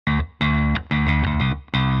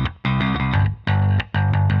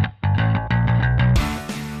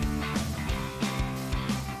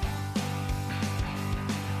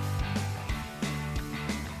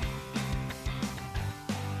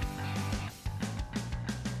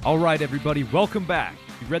All right, everybody, welcome back.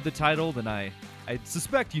 You read the title, then I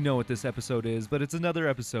suspect you know what this episode is, but it's another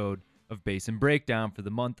episode of Basin Breakdown for the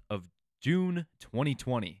month of June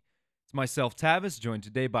 2020. It's myself, Tavis, joined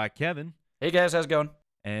today by Kevin. Hey guys, how's it going?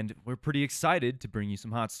 And we're pretty excited to bring you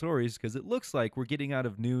some hot stories because it looks like we're getting out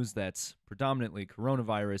of news that's predominantly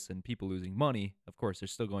coronavirus and people losing money. Of course,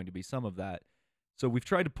 there's still going to be some of that. So we've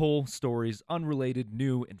tried to pull stories unrelated,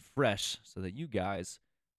 new, and fresh so that you guys,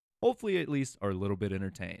 hopefully at least, are a little bit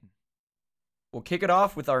entertained. We'll kick it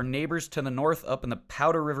off with our neighbors to the north up in the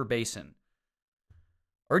Powder River Basin.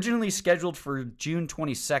 Originally scheduled for June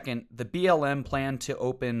 22nd, the BLM planned to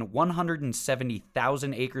open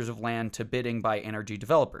 170,000 acres of land to bidding by energy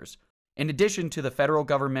developers. In addition to the federal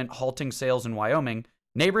government halting sales in Wyoming,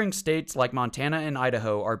 neighboring states like Montana and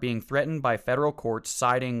Idaho are being threatened by federal courts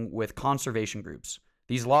siding with conservation groups.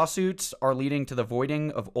 These lawsuits are leading to the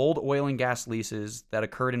voiding of old oil and gas leases that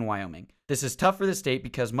occurred in Wyoming. This is tough for the state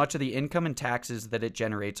because much of the income and taxes that it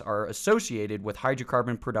generates are associated with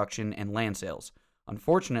hydrocarbon production and land sales.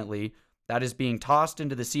 Unfortunately, that is being tossed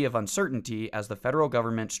into the sea of uncertainty as the federal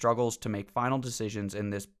government struggles to make final decisions in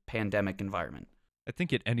this pandemic environment. I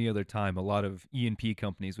think at any other time, a lot of E&P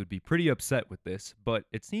companies would be pretty upset with this, but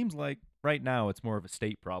it seems like right now it's more of a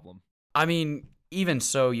state problem. I mean, even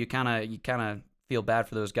so, you kind of feel bad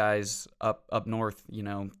for those guys up north, you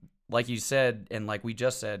know. Like you said, and like we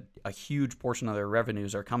just said, a huge portion of their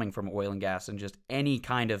revenues are coming from oil and gas, and just any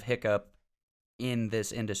kind of hiccup in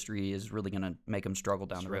this industry is really going to make them struggle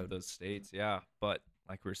down the road. Those states, yeah. But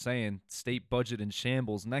like we were saying, state budget in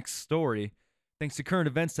shambles. Next story. Thanks to current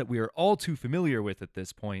events that we are all too familiar with at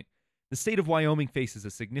this point, the state of Wyoming faces a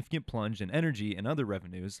significant plunge in energy and other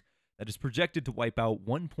revenues that is projected to wipe out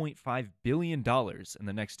 $1.5 billion in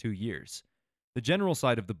the next 2 years. The general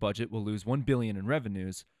side of the budget will lose $1 billion in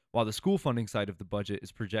revenues, while the school funding side of the budget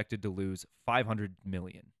is projected to lose $500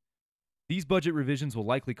 million. These budget revisions will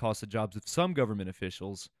likely cost the jobs of some government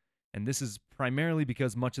officials, and this is primarily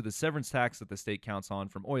because much of the severance tax that the state counts on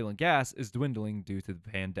from oil and gas is dwindling due to the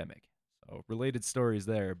pandemic. So, related stories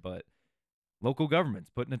there, but local government's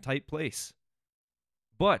put in a tight place.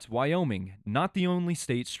 But Wyoming, not the only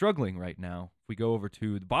state struggling right now. If we go over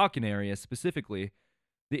to the Bakken area specifically,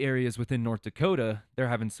 the areas within North Dakota, they're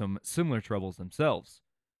having some similar troubles themselves.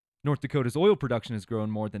 North Dakota's oil production has grown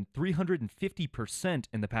more than 350%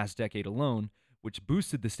 in the past decade alone, which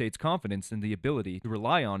boosted the state's confidence in the ability to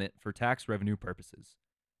rely on it for tax revenue purposes.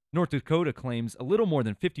 North Dakota claims a little more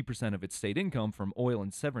than 50% of its state income from oil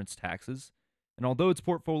and severance taxes, and although its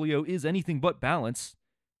portfolio is anything but balanced,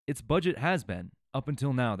 its budget has been, up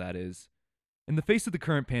until now that is. In the face of the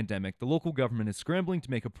current pandemic, the local government is scrambling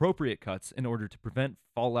to make appropriate cuts in order to prevent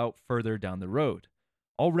fallout further down the road.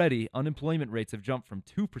 Already, unemployment rates have jumped from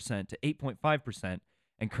 2% to 8.5%,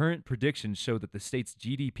 and current predictions show that the state's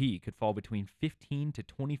GDP could fall between 15 to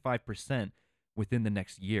 25% within the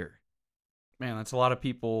next year. Man, that's a lot of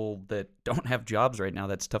people that don't have jobs right now.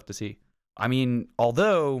 That's tough to see. I mean,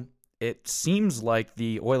 although it seems like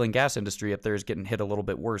the oil and gas industry up there is getting hit a little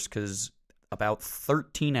bit worse because about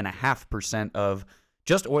 13.5% of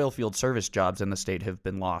just oil field service jobs in the state have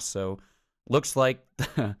been lost. So looks like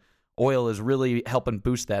oil is really helping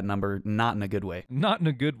boost that number, not in a good way. Not in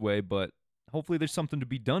a good way, but hopefully there's something to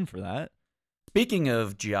be done for that. Speaking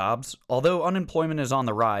of jobs, although unemployment is on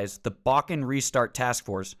the rise, the Bakken Restart Task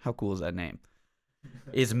Force, how cool is that name,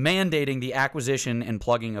 is mandating the acquisition and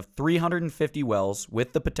plugging of 350 wells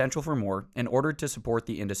with the potential for more in order to support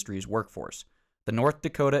the industry's workforce. The North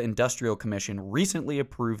Dakota Industrial Commission recently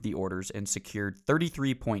approved the orders and secured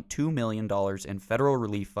 $33.2 million in federal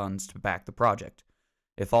relief funds to back the project.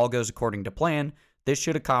 If all goes according to plan, this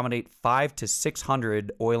should accommodate 500 to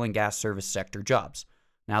 600 oil and gas service sector jobs.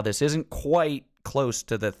 Now, this isn't quite close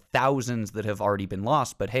to the thousands that have already been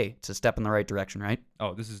lost, but hey, it's a step in the right direction, right?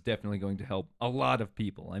 Oh, this is definitely going to help a lot of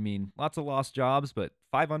people. I mean, lots of lost jobs, but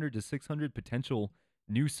 500 to 600 potential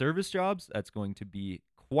new service jobs, that's going to be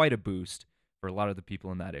quite a boost for a lot of the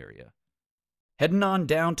people in that area. Heading on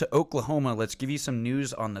down to Oklahoma, let's give you some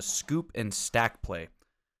news on the scoop and stack play.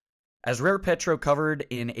 As Rare Petro covered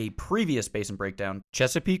in a previous Basin Breakdown,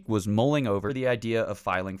 Chesapeake was mulling over the idea of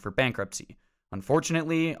filing for bankruptcy.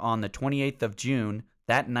 Unfortunately, on the 28th of June,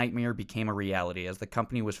 that nightmare became a reality as the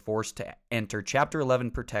company was forced to enter Chapter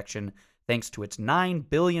 11 protection thanks to its $9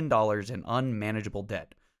 billion in unmanageable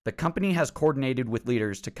debt. The company has coordinated with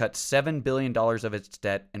leaders to cut $7 billion of its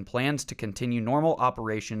debt and plans to continue normal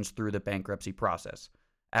operations through the bankruptcy process.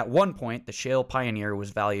 At one point, the shale pioneer was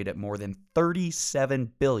valued at more than $37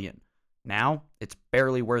 billion. Now, it's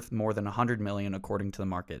barely worth more than $100 million according to the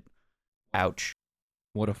market. Ouch.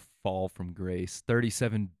 What a fall from grace.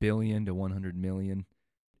 $37 billion to $100 million.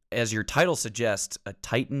 as your title suggests, a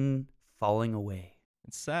titan falling away.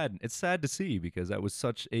 It's sad. It's sad to see because that was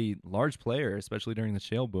such a large player, especially during the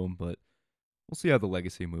shale boom, but we'll see how the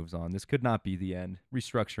legacy moves on. This could not be the end.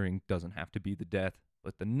 Restructuring doesn't have to be the death.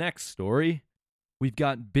 But the next story, we've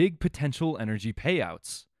got big potential energy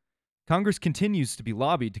payouts. Congress continues to be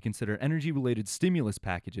lobbied to consider energy-related stimulus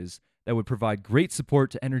packages that would provide great support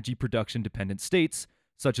to energy production-dependent states,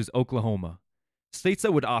 such as Oklahoma. States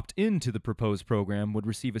that would opt into the proposed program would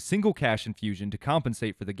receive a single cash infusion to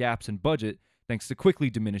compensate for the gaps in budget thanks to quickly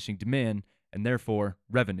diminishing demand and therefore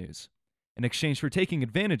revenues. In exchange for taking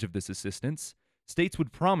advantage of this assistance, states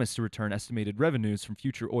would promise to return estimated revenues from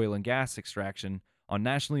future oil and gas extraction on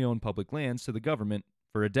nationally owned public lands to the government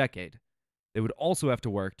for a decade. They would also have to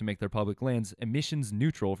work to make their public lands emissions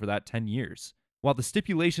neutral for that 10 years. While the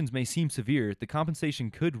stipulations may seem severe, the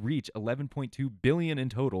compensation could reach $11.2 billion in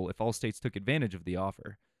total if all states took advantage of the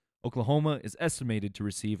offer. Oklahoma is estimated to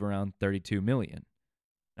receive around $32 million.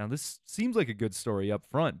 Now, this seems like a good story up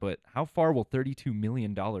front, but how far will $32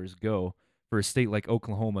 million go for a state like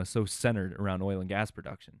Oklahoma so centered around oil and gas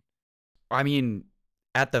production? I mean,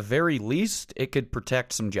 at the very least, it could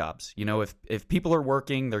protect some jobs. You know, if people are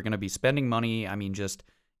working, they're going to be spending money. I mean, just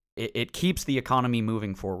it keeps the economy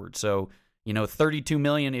moving forward. So, you know, 32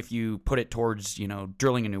 million, if you put it towards, you know,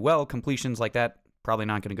 drilling a new well, completions like that, probably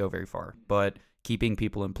not going to go very far. But keeping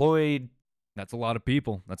people employed, that's a lot of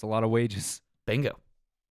people. That's a lot of wages. Bingo.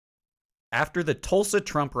 After the Tulsa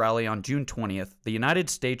Trump rally on June 20th, the United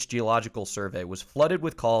States Geological Survey was flooded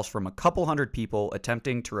with calls from a couple hundred people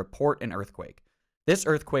attempting to report an earthquake. This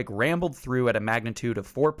earthquake rambled through at a magnitude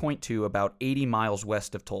of 4.2 about 80 miles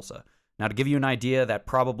west of Tulsa. Now, to give you an idea, that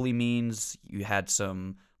probably means you had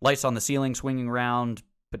some lights on the ceiling swinging around,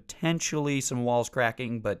 potentially some walls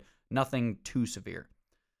cracking, but nothing too severe.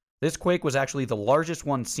 This quake was actually the largest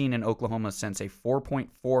one seen in Oklahoma since a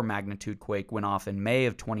 4.4 magnitude quake went off in May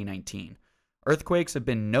of 2019. Earthquakes have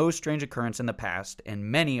been no strange occurrence in the past, and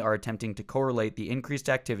many are attempting to correlate the increased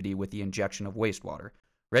activity with the injection of wastewater.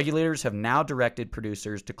 Regulators have now directed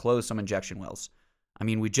producers to close some injection wells. I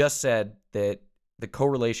mean, we just said that the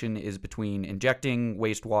correlation is between injecting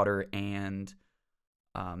wastewater and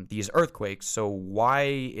these earthquakes. So why,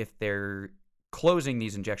 if they're closing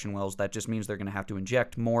these injection wells, that just means they're going to have to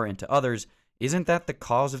inject more into others? Isn't that the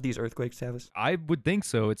cause of these earthquakes, Tavis? I would think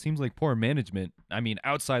so. It seems like poor management. I mean,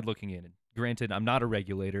 outside looking in. Granted, I'm not a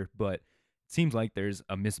regulator, but it seems like there's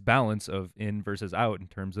a misbalance of in versus out in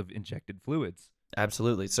terms of injected fluids.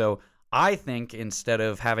 Absolutely. So I think instead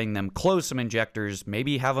of having them close some injectors,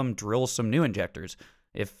 maybe have them drill some new injectors.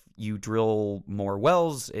 If you drill more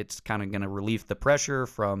wells, it's kind of going to relieve the pressure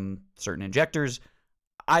from certain injectors.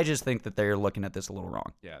 I just think that they're looking at this a little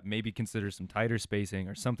wrong. Yeah, maybe consider some tighter spacing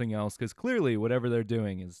or something else, because clearly whatever they're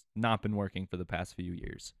doing has not been working for the past few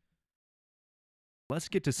years. Let's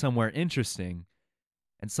get to somewhere interesting.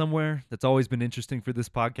 And somewhere that's always been interesting for this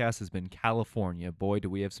podcast has been California. Boy, do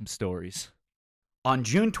we have some stories. On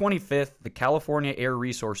June 25th, the California Air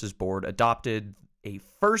Resources Board adopted a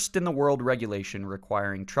first-in-the-world regulation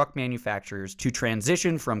requiring truck manufacturers to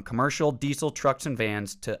transition from commercial diesel trucks and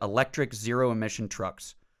vans to electric zero-emission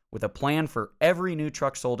trucks, with a plan for every new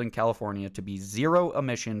truck sold in California to be zero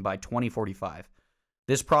emission by 2045.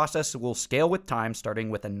 This process will scale with time,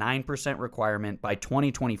 starting with a 9% requirement by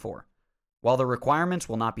 2024. While the requirements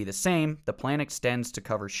will not be the same, the plan extends to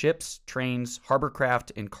cover ships, trains,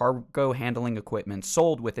 hovercraft, and cargo handling equipment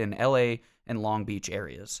sold within LA and Long Beach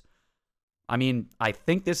areas. I mean, I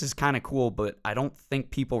think this is kind of cool, but I don't think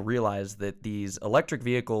people realize that these electric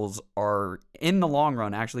vehicles are, in the long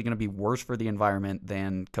run, actually going to be worse for the environment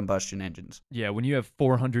than combustion engines. Yeah, when you have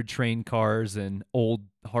 400 train cars and old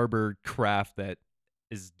harbor craft that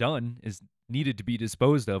is needed to be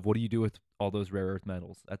disposed of, what do you do with all those rare earth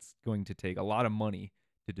metals? That's going to take a lot of money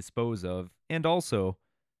to dispose of. And also,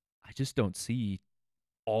 I just don't see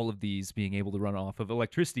all of these being able to run off of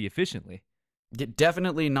electricity efficiently.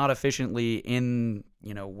 Definitely not efficiently in,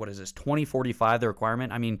 2045, the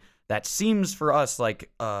requirement. I mean, that seems for us like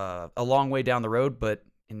a long way down the road, but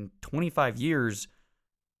in 25 years,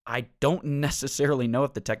 I don't necessarily know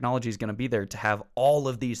if the technology is going to be there to have all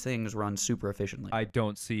of these things run super efficiently. I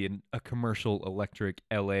don't see a commercial electric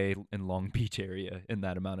LA and Long Beach area in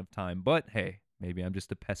that amount of time, but hey, maybe I'm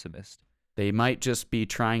just a pessimist. They might just be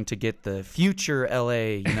trying to get the future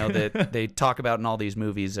LA, that they talk about in all these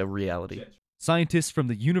movies, a reality. Scientists from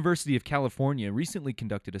the University of California recently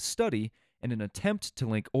conducted a study in an attempt to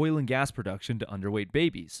link oil and gas production to underweight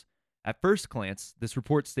babies. At first glance, this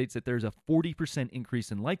report states that there's a 40%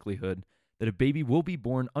 increase in likelihood that a baby will be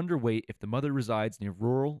born underweight if the mother resides near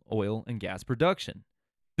rural oil and gas production.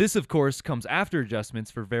 This, of course, comes after adjustments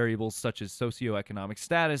for variables such as socioeconomic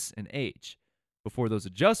status and age. Before those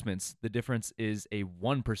adjustments, the difference is a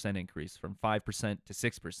 1% increase from 5% to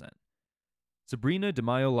 6%. Sabrina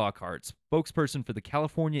DeMaio Lockhart, spokesperson for the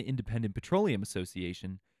California Independent Petroleum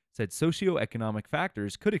Association, said socioeconomic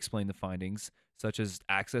factors could explain the findings, such as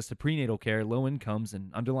access to prenatal care, low incomes,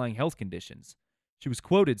 and underlying health conditions. She was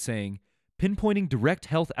quoted saying, "Pinpointing direct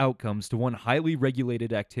health outcomes to one highly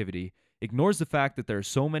regulated activity ignores the fact that there are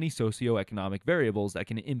so many socioeconomic variables that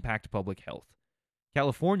can impact public health.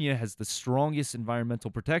 California has the strongest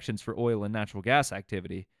environmental protections for oil and natural gas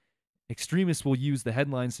activity. Extremists will use the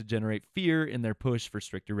headlines to generate fear in their push for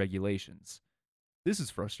stricter regulations." This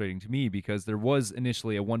is frustrating to me because there was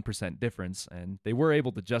initially a 1% difference, and they were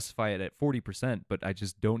able to justify it at 40%, but I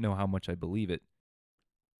just don't know how much I believe it.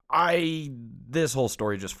 This whole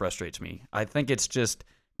story just frustrates me. I think it's just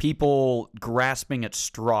people grasping at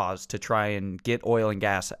straws to try and get oil and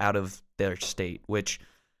gas out of their state, which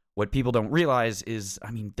what people don't realize is,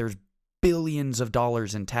 there's billions of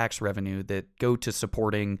dollars in tax revenue that go to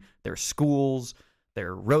supporting their schools,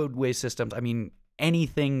 their roadway systems.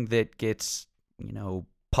 Anything that gets,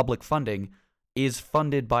 public funding is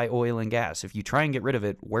funded by oil and gas. If you try and get rid of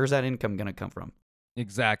it, where's that income going to come from?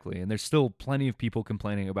 Exactly, and there's still plenty of people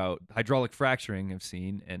complaining about hydraulic fracturing I've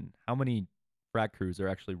seen, and how many frac crews are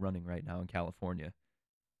actually running right now in California?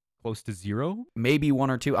 Close to zero? Maybe one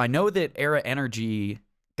or two. I know that Era Energy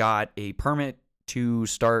got a permit to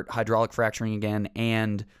start hydraulic fracturing again,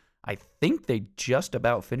 and I think they just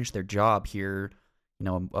about finished their job here,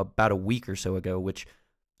 about a week or so ago, which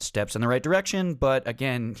steps in the right direction, but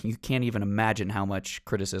again, you can't even imagine how much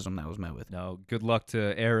criticism that was met with. No, good luck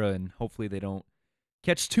to Era, and hopefully they don't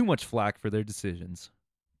catch too much flack for their decisions.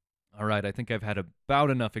 All right, I think I've had about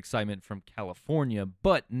enough excitement from California,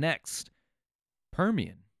 but next,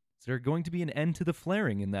 Permian. Is there going to be an end to the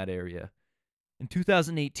flaring in that area? In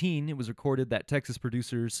 2018, it was recorded that Texas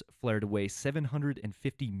producers flared away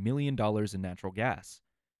 $750 million in natural gas.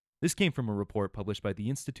 This came from a report published by the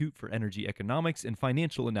Institute for Energy Economics and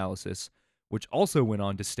Financial Analysis, which also went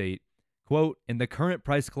on to state, quote, "In the current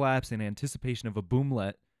price collapse in anticipation of a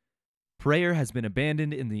boomlet, prayer has been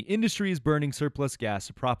abandoned and the industry is burning surplus gas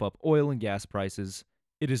to prop up oil and gas prices.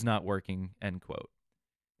 It is not working," end quote.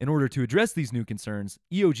 In order to address these new concerns,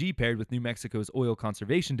 EOG paired with New Mexico's Oil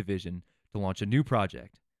Conservation Division to launch a new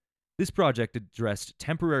project. This project addressed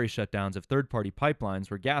temporary shutdowns of third-party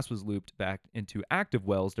pipelines where gas was looped back into active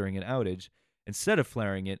wells during an outage, instead of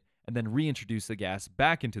flaring it, and then reintroduce the gas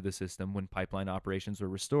back into the system when pipeline operations were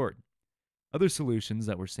restored. Other solutions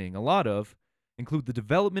that we're seeing a lot of include the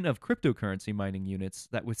development of cryptocurrency mining units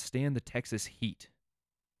that withstand the Texas heat.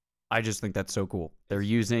 I just think that's so cool. They're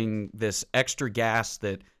using this extra gas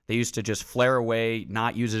that they used to just flare away,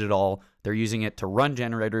 not use it at all. They're using it to run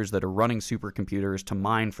generators that are running supercomputers to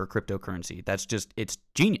mine for cryptocurrency. It's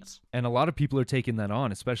genius. And a lot of people are taking that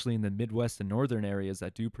on, especially in the Midwest and northern areas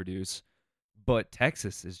that do produce. But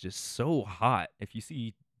Texas is just so hot. If you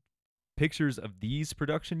see pictures of these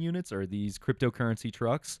production units or these cryptocurrency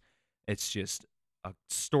trucks, it's just a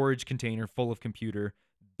storage container full of computer.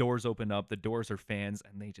 Doors open up, the doors are fans,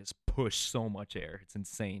 and they just push so much air. It's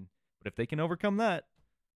insane. But if they can overcome that,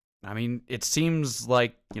 it seems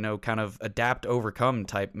like, kind of adapt, overcome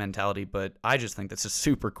type mentality, but I just think this is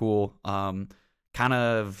super cool. Kind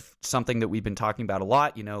of something that we've been talking about a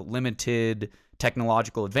lot, limited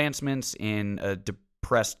technological advancements in a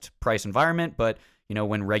depressed price environment. But,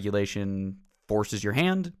 when regulation forces your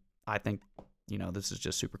hand, I think, this is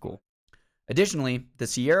just super cool. Additionally, the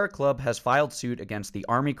Sierra Club has filed suit against the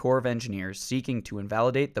Army Corps of Engineers seeking to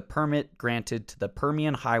invalidate the permit granted to the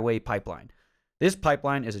Permian Highway Pipeline. This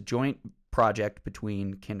pipeline is a joint project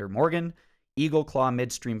between Kinder Morgan, Eagle Claw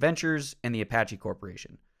Midstream Ventures, and the Apache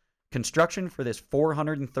Corporation. Construction for this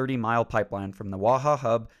 430-mile pipeline from the Waha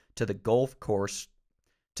Hub to the Gulf Coast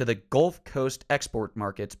export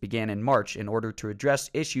markets began in March in order to address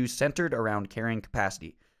issues centered around carrying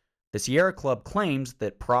capacity. The Sierra Club claims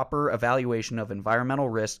that proper evaluation of environmental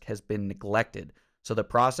risk has been neglected, so the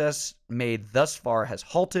process made thus far has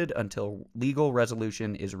halted until legal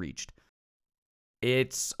resolution is reached.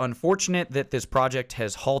 It's unfortunate that this project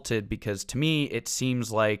has halted because, to me, it seems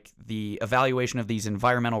like the evaluation of these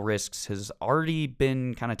environmental risks has already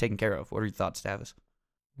been kind of taken care of. What are your thoughts, Tavis?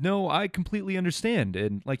 No, I completely understand.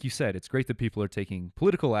 And like you said, it's great that people are taking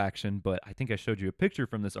political action, but I think I showed you a picture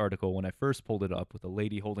from this article when I first pulled it up with a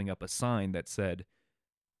lady holding up a sign that said,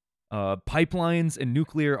 pipelines and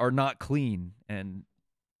nuclear are not clean. And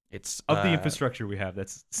It's Of the infrastructure we have,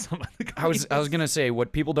 that's some of the I was cleanest. gonna say,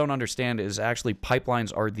 what people don't understand is actually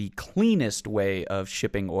pipelines are the cleanest way of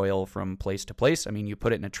shipping oil from place to place. I mean, you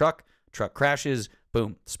put it in a truck crashes,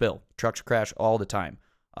 boom, spill. Trucks crash all the time.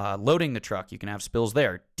 Loading the truck, you can have spills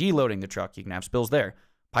there. Deloading the truck, you can have spills there.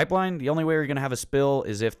 Pipeline, the only way you're gonna have a spill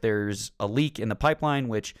is if there's a leak in the pipeline,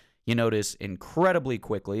 which you notice incredibly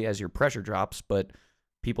quickly as your pressure drops, but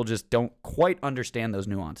people just don't quite understand those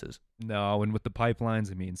nuances. No, and with the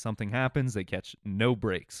pipelines, I mean, something happens, they catch no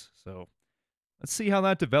breaks. So let's see how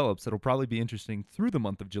that develops. It'll probably be interesting through the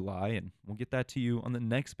month of July, and we'll get that to you on the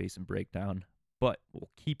next Basin Breakdown. But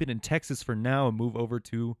we'll keep it in Texas for now and move over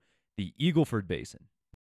to the Eagleford Basin.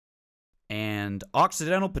 And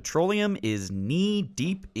Occidental Petroleum is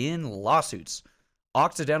knee-deep in lawsuits.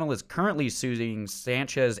 Occidental is currently suing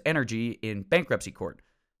Sanchez Energy in bankruptcy court.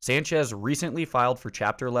 Sanchez recently filed for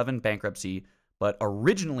Chapter 11 bankruptcy, but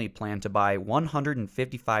originally planned to buy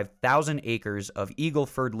 155,000 acres of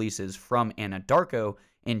Eagleford leases from Anadarko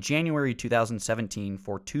in January 2017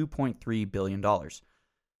 for $2.3 billion.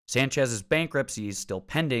 Sanchez's bankruptcy is still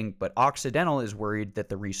pending, but Occidental is worried that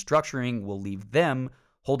the restructuring will leave them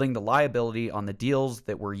holding the liability on the deals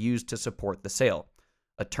that were used to support the sale.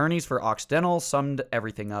 Attorneys for Occidental summed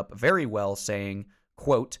everything up very well, saying,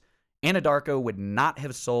 quote, Anadarko would not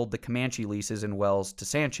have sold the Comanche leases and wells to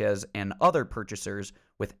Sanchez and other purchasers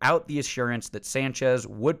without the assurance that Sanchez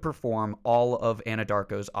would perform all of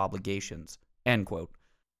Anadarko's obligations. End quote.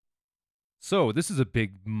 So this is a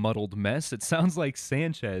big muddled mess. It sounds like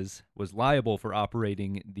Sanchez was liable for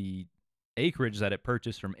operating the acreage that it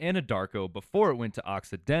purchased from Anadarko before it went to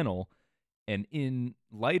Occidental, and in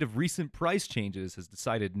light of recent price changes has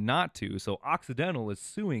decided not to. So Occidental is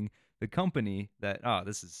suing the company that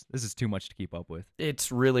this is too much to keep up with.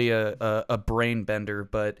 It's really a brain bender,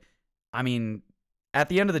 but I mean, at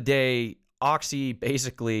the end of the day, Oxy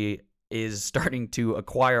basically is starting to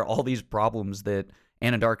acquire all these problems that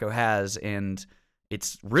Anadarko has, and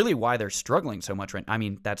it's really why they're struggling so much right now. I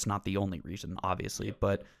mean, that's not the only reason, obviously,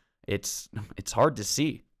 but it's hard to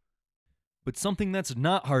see. But something that's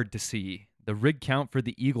not hard to see, the rig count for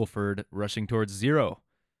the Eagleford rushing towards zero.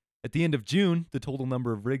 At the end of June, the total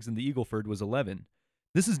number of rigs in the Eagleford was 11.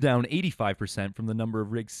 This is down 85% from the number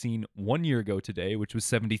of rigs seen 1 year ago today, which was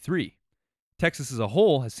 73. Texas as a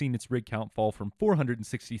whole has seen its rig count fall from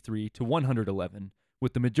 463 to 111,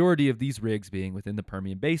 with the majority of these rigs being within the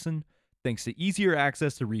Permian Basin, thanks to easier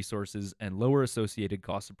access to resources and lower associated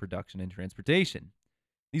costs of production and transportation.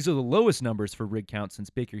 These are the lowest numbers for rig count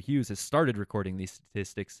since Baker Hughes has started recording these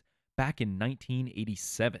statistics back in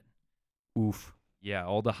 1987. Oof. Yeah,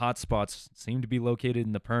 all the hot spots seem to be located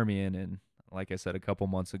in the Permian, and like I said a couple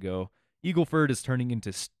months ago, Eagleford is turning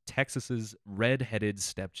into Texas's red-headed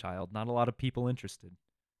stepchild. Not a lot of people interested.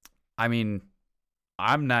 I mean,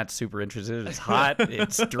 I'm not super interested. It's hot.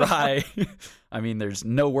 It's dry. I mean, there's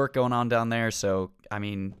no work going on down there. So, I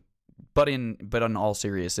mean, but in all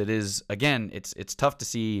serious, it is, again, it's tough to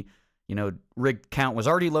see, rig count was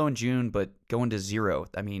already low in June, but going to zero.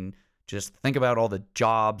 I mean, just think about all the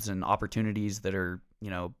jobs and opportunities that are,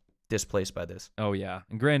 displaced by this. Oh, yeah.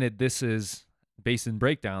 And granted, this is Basin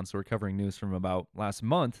Breakdown, so we're covering news from about last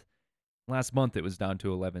month. Last month, it was down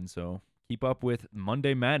to 11, so keep up with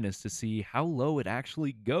Monday Madness to see how low it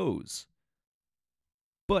actually goes.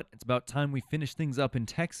 But it's about time we finish things up in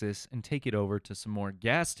Texas and take it over to some more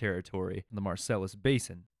gas territory in the Marcellus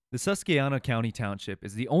Basin. The Susquehanna County Township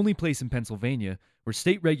is the only place in Pennsylvania where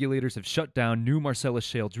state regulators have shut down new Marcellus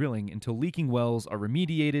shale drilling until leaking wells are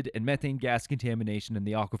remediated and methane gas contamination in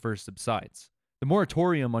the aquifer subsides. The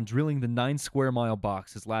moratorium on drilling the 9 square mile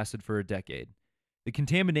box has lasted for a decade. The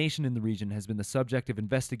contamination in the region has been the subject of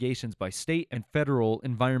investigations by state and federal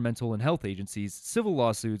environmental and health agencies, civil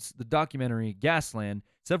lawsuits, the documentary Gasland,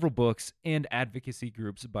 several books, and advocacy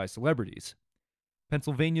groups by celebrities.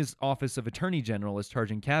 Pennsylvania's Office of Attorney General is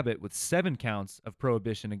charging Cabot with 7 counts of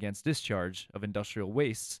prohibition against discharge of industrial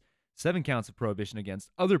wastes, 7 counts of prohibition against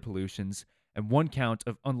other pollutions, and 1 count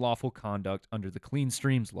of unlawful conduct under the Clean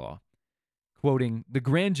Streams Law. Quoting, the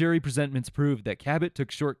grand jury presentments proved that Cabot took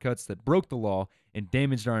shortcuts that broke the law and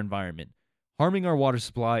damaged our environment, harming our water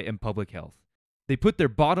supply and public health. They put their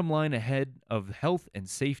bottom line ahead of health and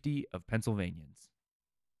safety of Pennsylvanians.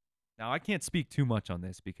 Now, I can't speak too much on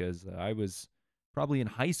this because I was probably in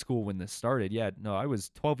high school when this started. Yeah, no, I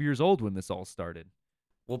was 12 years old when this all started.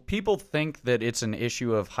 Well, people think that it's an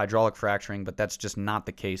issue of hydraulic fracturing, but that's just not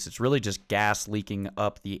the case. It's really just gas leaking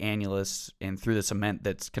up the annulus and through the cement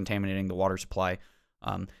that's contaminating the water supply.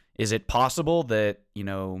 Is it possible that,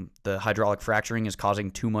 the hydraulic fracturing is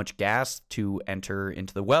causing too much gas to enter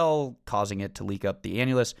into the well, causing it to leak up the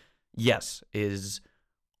annulus? Yes. Is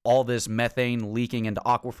all this methane leaking into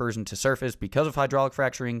aquifers and to surface because of hydraulic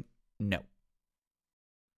fracturing? No.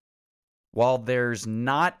 While there's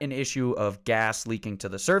not an issue of gas leaking to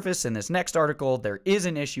the surface in this next article, there is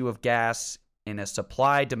an issue of gas in a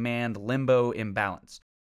supply-demand limbo imbalance.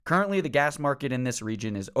 Currently, the gas market in this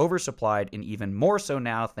region is oversupplied, and even more so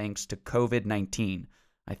now thanks to COVID-19.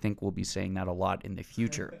 I think we'll be saying that a lot in the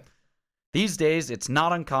future. These days, it's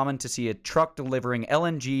not uncommon to see a truck delivering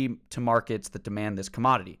LNG to markets that demand this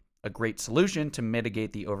commodity. A great solution to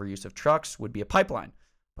mitigate the overuse of trucks would be a pipeline.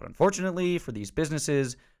 But unfortunately for these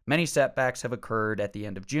businesses, many setbacks have occurred at the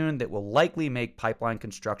end of June that will likely make pipeline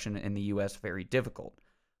construction in the U.S. very difficult.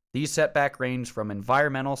 These setbacks range from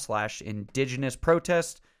environmental/indigenous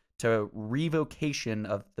protests to revocation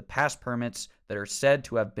of the past permits that are said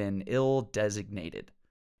to have been ill-designated.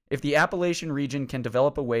 If the Appalachian region can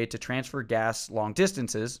develop a way to transfer gas long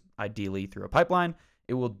distances, ideally through a pipeline,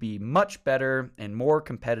 it will be much better and more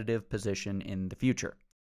competitive position in the future.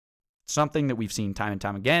 Something that we've seen time and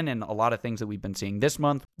time again, and a lot of things that we've been seeing this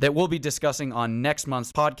month that we'll be discussing on next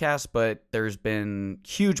month's podcast, but there's been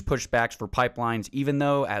huge pushbacks for pipelines, even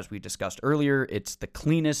though, as we discussed earlier, it's the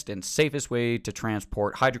cleanest and safest way to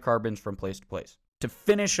transport hydrocarbons from place to place. To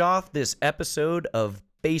finish off this episode of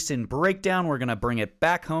Basin Breakdown, we're going to bring it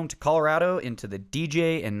back home to Colorado into the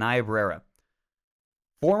DJ and Niobrara.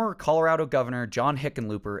 Former Colorado Governor John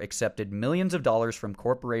Hickenlooper accepted millions of dollars from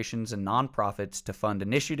corporations and nonprofits to fund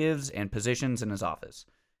initiatives and positions in his office,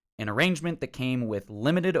 an arrangement that came with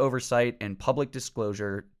limited oversight and public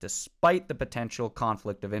disclosure despite the potential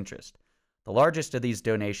conflict of interest. The largest of these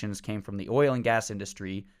donations came from the oil and gas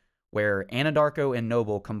industry, where Anadarko and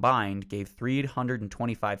Noble combined gave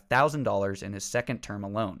 $325,000 in his second term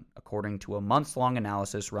alone, according to a months-long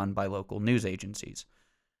analysis run by local news agencies.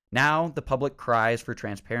 Now, the public cries for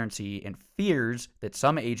transparency and fears that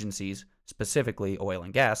some agencies, specifically oil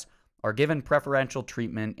and gas, are given preferential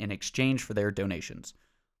treatment in exchange for their donations.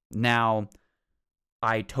 Now,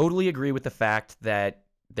 I totally agree with the fact that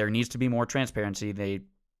there needs to be more transparency. The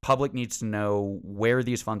public needs to know where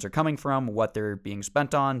these funds are coming from, what they're being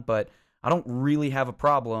spent on, but I don't really have a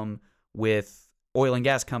problem with oil and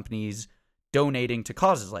gas companies donating to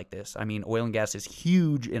causes like this. I mean, oil and gas is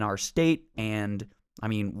huge in our state, and I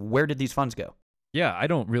mean, where did these funds go? Yeah, I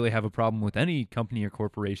don't really have a problem with any company or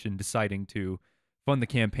corporation deciding to fund the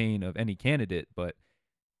campaign of any candidate, but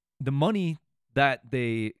the money that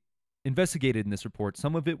they investigated in this report,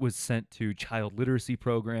 some of it was sent to child literacy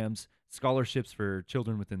programs, scholarships for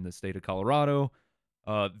children within the state of Colorado,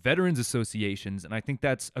 veterans associations, and I think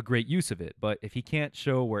that's a great use of it. But if he can't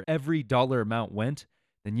show where every dollar amount went,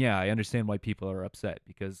 then yeah, I understand why people are upset,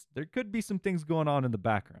 because there could be some things going on in the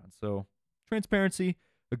background. So transparency,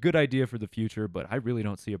 a good idea for the future, but I really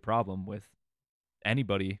don't see a problem with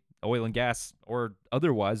anybody, oil and gas or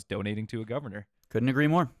otherwise, donating to a governor. Couldn't agree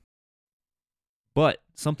more. But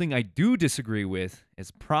something I do disagree with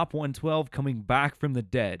is Prop 112 coming back from the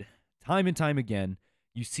dead. Time and time again,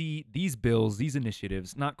 you see these bills, these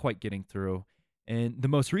initiatives not quite getting through. And the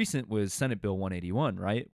most recent was Senate Bill 181,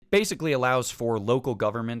 right? Basically allows for local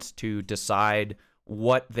governments to decide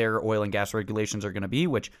what their oil and gas regulations are going to be,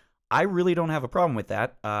 which I really don't have a problem with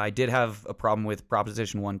that. I did have a problem with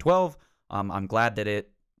Proposition 112. I'm glad that it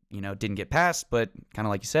didn't get passed, but kind of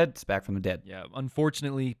like you said, it's back from the dead. Yeah,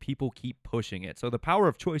 unfortunately, people keep pushing it. So the power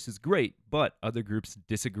of choice is great, but other groups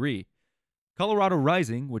disagree. Colorado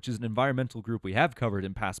Rising, which is an environmental group we have covered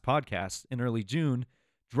in past podcasts, in early June,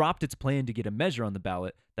 dropped its plan to get a measure on the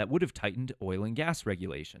ballot that would have tightened oil and gas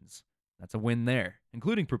regulations. That's a win there,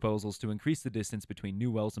 including proposals to increase the distance between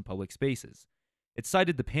new wells and public spaces. It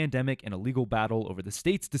cited the pandemic and a legal battle over the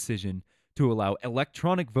state's decision to allow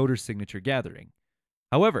electronic voter signature gathering.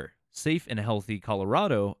 However, Safe and Healthy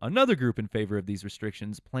Colorado, another group in favor of these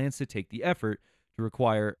restrictions, plans to take the effort to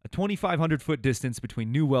require a 2,500-foot distance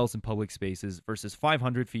between new wells and public spaces versus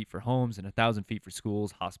 500 feet for homes and 1,000 feet for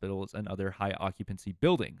schools, hospitals, and other high-occupancy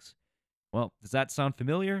buildings. Well, does that sound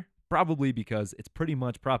familiar? Probably, because it's pretty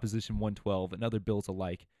much Proposition 112 and other bills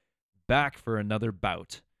alike back for another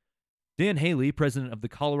bout. Dan Haley, president of the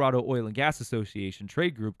Colorado Oil and Gas Association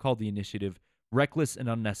trade group, called the initiative reckless and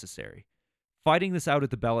unnecessary. Fighting this out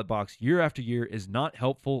at the ballot box year after year is not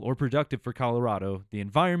helpful or productive for Colorado, the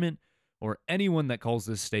environment, or anyone that calls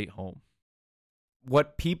this state home.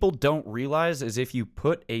 What people don't realize is if you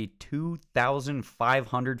put a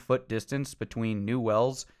 2,500-foot distance between new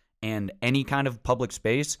wells and any kind of public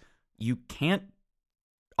space, you can't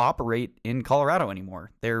operate in Colorado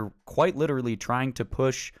anymore. They're quite literally trying to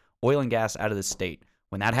push oil and gas out of the state.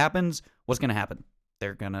 When that happens, what's going to happen?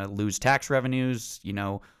 They're going to lose tax revenues,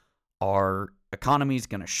 our economy's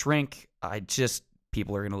going to shrink.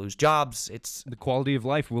 People are going to lose jobs. It's The quality of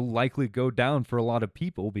life will likely go down for a lot of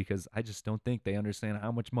people because I just don't think they understand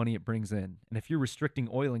how much money it brings in. And if you're restricting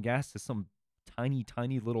oil and gas to some tiny,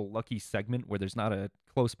 tiny little lucky segment where there's not a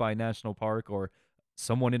close by national park or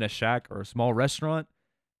someone in a shack or a small restaurant,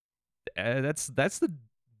 that's the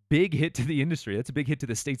big hit to the industry. That's a big hit to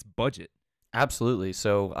the state's budget. absolutely.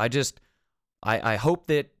 So I hope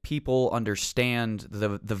that people understand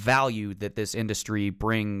the value that this industry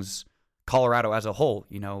brings Colorado as a whole,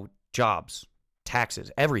 jobs,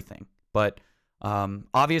 taxes, everything. But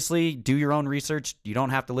obviously, do your own research. You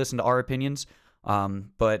don't have to listen to our opinions.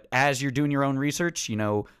 But as you're doing your own research,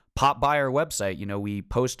 pop by our website. We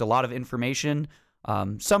post a lot of information.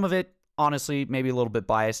 Some of it, honestly, maybe a little bit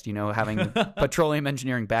biased, having petroleum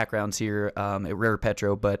engineering backgrounds here at Rare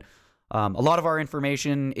Petro. But a lot of our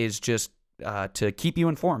information is just to keep you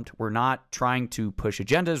informed. We're not trying to push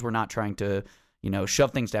agendas. We're not trying to,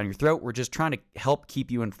 shove things down your throat. We're just trying to help keep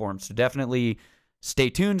you informed. So definitely stay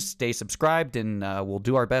tuned, stay subscribed, and we'll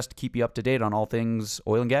do our best to keep you up to date on all things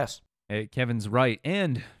oil and gas. Hey, Kevin's right.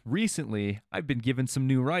 And recently, I've been given some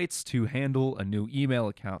new rights to handle a new email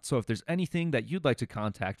account. So if there's anything that you'd like to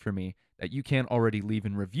contact for me that you can't already leave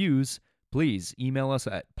in reviews, please email us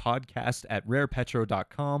at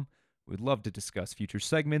podcast@rarepetro.com. We'd love to discuss future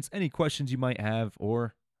segments, any questions you might have,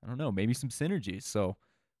 or, I don't know, maybe some synergies. So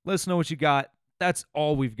let us know what you got. That's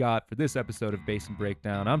all we've got for this episode of Basin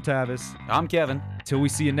Breakdown. I'm Tavis. I'm Kevin. Until we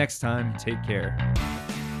see you next time, take care.